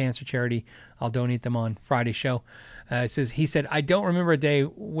cancer charity. I'll donate them on Friday's show. He said, I don't remember a day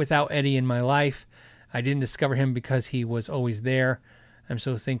without Eddie in my life. I didn't discover him because he was always there. I'm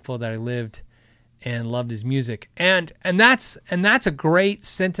so thankful that I lived and loved his music. And that's a great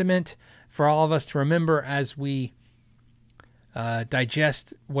sentiment for all of us to remember as we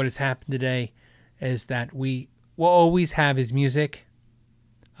digest what has happened today, is that we will always have his music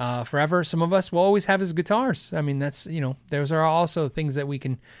forever. Some of us will always have his guitars. I mean, that's, those are also things that we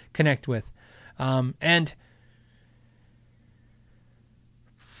can connect with. And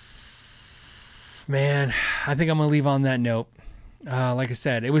man, I think I'm going to leave on that note. Like I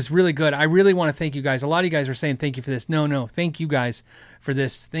said, it was really good. I really want to thank you guys. A lot of you guys were saying thank you for this. No, thank you guys for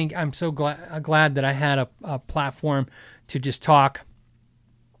this. I'm so glad that I had a platform to just talk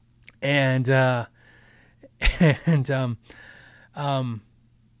and and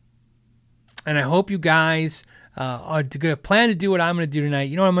I hope you guys are going to plan to do what I'm going to do tonight.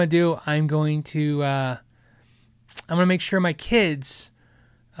 You know what I'm going to do? I'm going to make sure my kids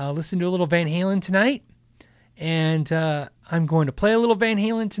listen to a little Van Halen tonight, and I'm going to play a little Van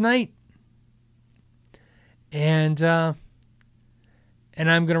Halen tonight, and I'm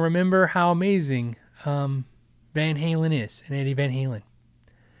going to remember how amazing Van Halen is and Eddie Van Halen.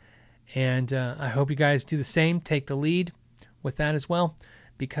 And I hope you guys do the same. Take the lead with that as well,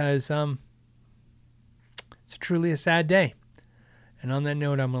 because it's truly a sad day. And on that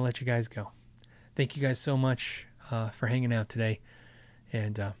note, I'm going to let you guys go. Thank you guys so much for hanging out today.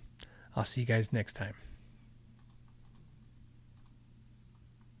 And I'll see you guys next time.